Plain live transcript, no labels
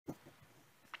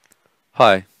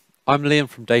Hi, I'm Liam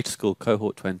from Data School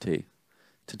Cohort 20.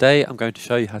 Today I'm going to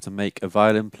show you how to make a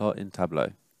violin plot in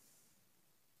Tableau.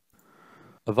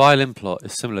 A violin plot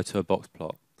is similar to a box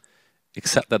plot,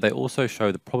 except that they also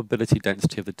show the probability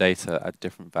density of the data at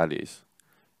different values,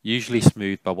 usually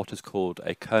smoothed by what is called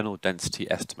a kernel density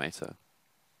estimator.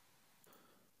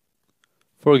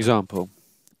 For example,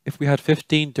 if we had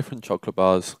 15 different chocolate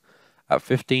bars at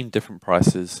 15 different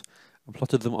prices and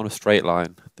plotted them on a straight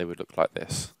line, they would look like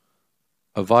this.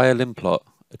 A violin plot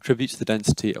attributes the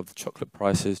density of the chocolate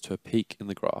prices to a peak in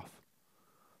the graph.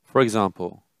 For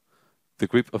example, the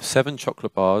group of 7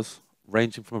 chocolate bars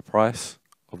ranging from a price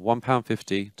of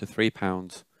 £1.50 to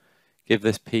 £3 give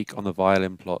this peak on the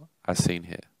violin plot as seen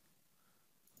here.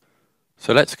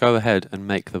 So let's go ahead and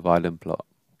make the violin plot.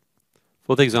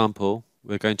 For the example,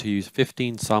 we're going to use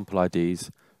 15 sample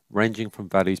IDs ranging from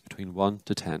values between 1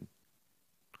 to 10.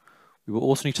 We will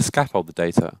also need to scaffold the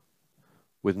data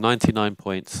with 99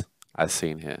 points as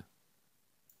seen here.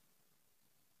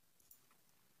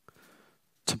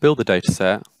 To build the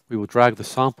dataset, we will drag the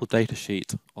sample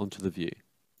datasheet onto the view.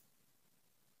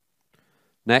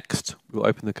 Next, we will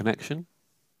open the connection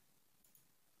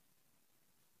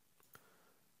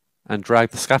and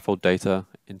drag the scaffold data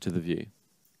into the view.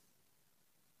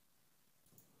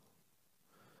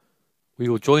 We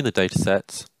will join the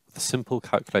datasets with a simple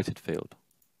calculated field.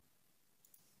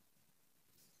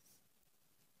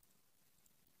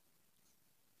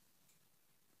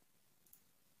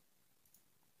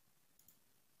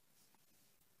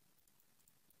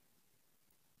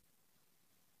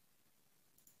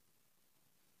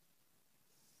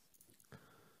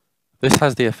 This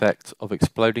has the effect of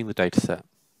exploding the dataset.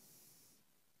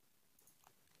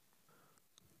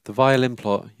 The violin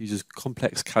plot uses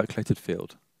complex calculated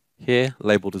field, here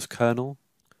labelled as kernel,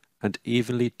 and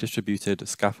evenly distributed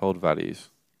scaffold values.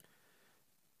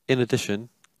 In addition,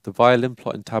 the violin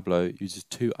plot in Tableau uses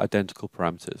 2 identical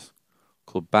parameters,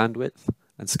 called bandwidth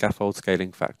and scaffold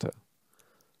scaling factor.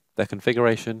 Their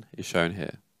configuration is shown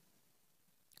here.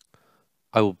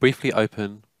 I will briefly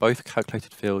open both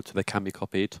calculated fields so they can be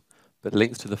copied, but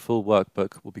links to the full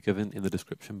workbook will be given in the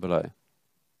description below.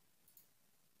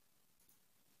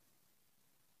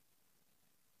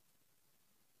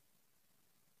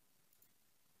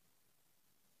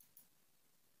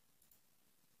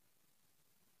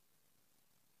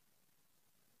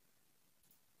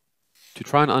 To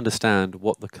try and understand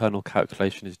what the kernel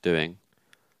calculation is doing,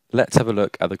 let's have a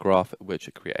look at the graph at which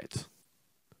it creates.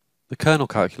 The kernel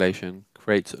calculation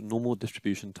creates a normal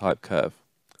distribution type curve.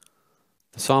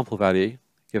 The sample value,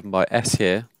 given by S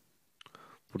here,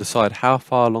 will decide how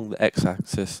far along the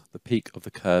x-axis the peak of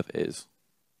the curve is.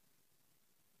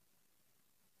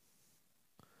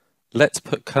 Let's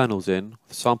put kernels in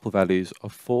with sample values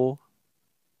of 4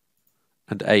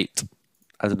 and 8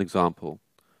 as an example,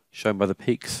 shown by the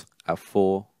peaks at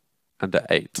 4 and at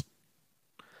 8.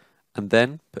 And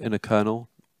then put in a kernel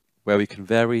where we can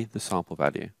vary the sample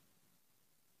value.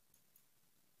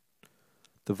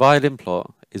 The violin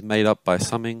plot is made up by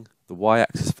summing the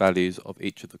y-axis values of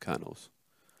each of the kernels.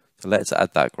 So let's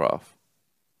add that graph.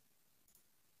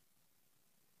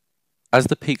 As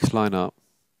the peaks line up,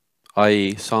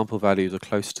 i.e. sample values are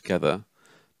close together,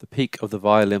 the peak of the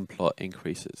violin plot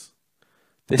increases.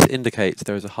 This indicates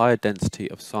there is a higher density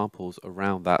of samples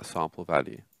around that sample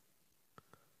value.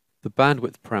 The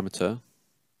bandwidth parameter,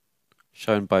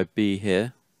 shown by B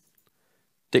here,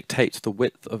 dictates the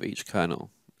width of each kernel,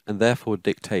 and therefore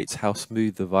dictates how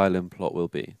smooth the violin plot will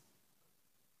be.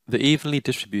 The evenly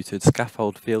distributed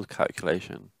scaffold field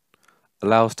calculation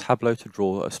allows Tableau to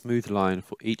draw a smooth line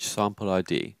for each sample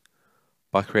ID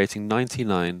by creating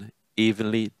 99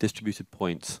 evenly distributed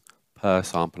points per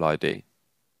sample ID.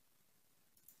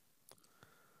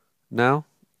 Now,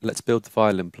 let's build the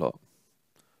violin plot.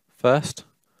 First,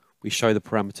 we show the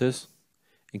parameters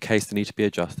in case they need to be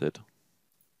adjusted.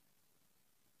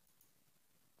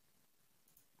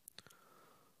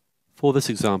 For this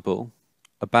example,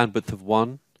 a bandwidth of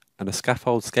 1 and a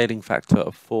scaffold scaling factor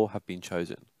of 4 have been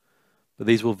chosen, but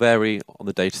these will vary on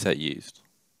the dataset used.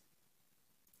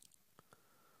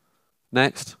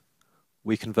 Next,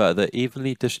 we convert the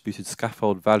evenly distributed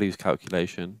scaffold values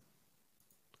calculation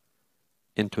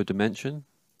into a dimension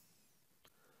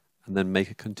and then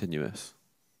make it continuous.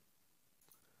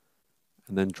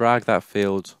 And then drag that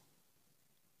field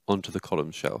onto the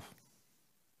column shelf.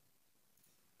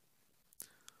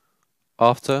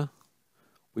 After,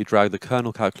 we drag the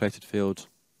kernel calculated field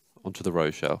onto the row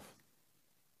shelf.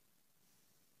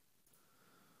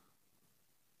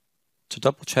 To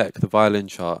double check the violin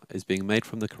chart is being made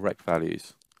from the correct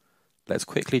values, let's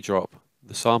quickly drop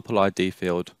the sample ID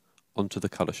field onto the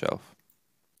color shelf.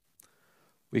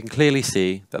 We can clearly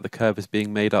see that the curve is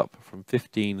being made up from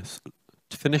 15.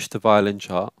 To finish the violin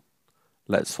chart,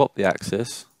 let's swap the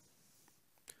axis,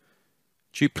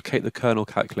 duplicate the kernel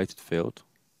calculated field,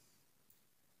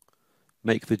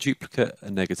 make the duplicate a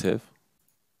negative,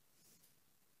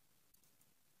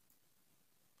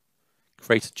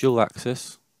 create a dual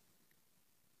axis,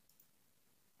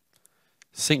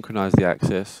 synchronize the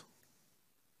axis,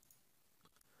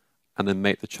 and then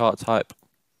make the chart type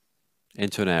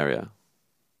into an area.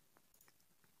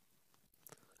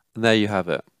 And there you have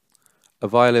it, a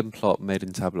violin plot made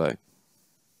in Tableau.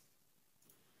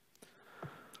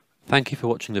 Thank you for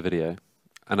watching the video,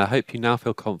 and I hope you now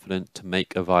feel confident to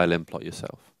make a violin plot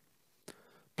yourself.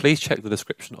 Please check the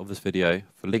description of this video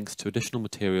for links to additional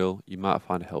material you might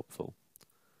find helpful.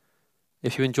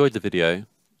 If you enjoyed the video,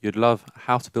 you'd love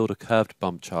How to Build a Curved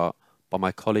Bump Chart by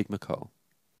my colleague Nicole.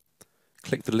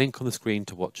 Click the link on the screen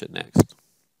to watch it next.